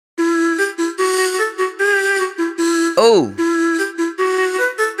Ooh.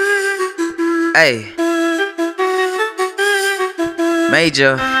 Hey.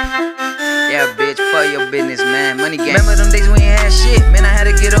 Major. Yeah, bitch, for your business, man. Money game. Remember them days when you had shit? Man, I had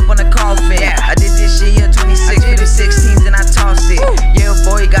to get up on the coffin. Yeah. I did this shit year 26, with the 16s and I tossed it. Ooh. Yeah,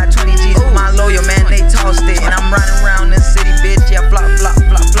 boy, got 20 G's with my lawyer, man, they tossed it. And I'm riding around the city, bitch, yeah, flop,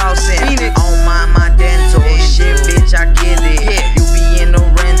 flossing. On my dental, shit, bitch, I get it. Yeah. You be in the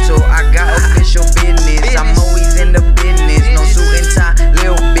rental, I got official business. I'm always in the business, no suit and tie,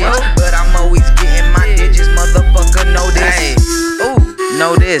 little bitch. But I'm always getting my digits, motherfucker, know this. Hey. Ooh,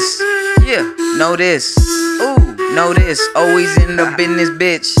 know this. Yeah, know this. Ooh, know this. Always in the business,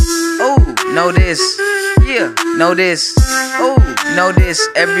 bitch. Ooh, know this. Yeah, know this. Ooh, know this.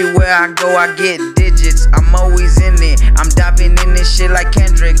 Everywhere I go, I get digits. I'm always in it. I'm diving in this shit like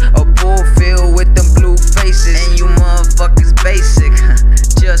Kendrick. A pool filled with them blue faces. And you motherfuckers basic.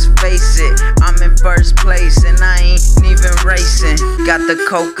 Just face it. I'm in first place and I ain't even racing. Got the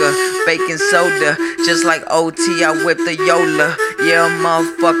coca, baking soda. Just like OT, I whip the Yola. Yeah,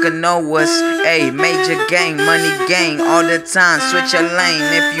 motherfucker know us. Ayy, major gang, money gang, all the time. Switch your lane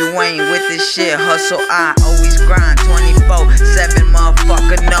if you ain't with this shit. Hustle, I always grind 24/7,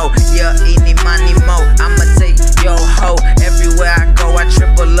 motherfucker know. Yeah, any money mo. I'ma take your hoe. Everywhere I go, I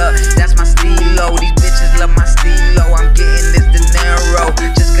triple up. That's my stilo. These bitches love my stilo. I'm getting this dinero.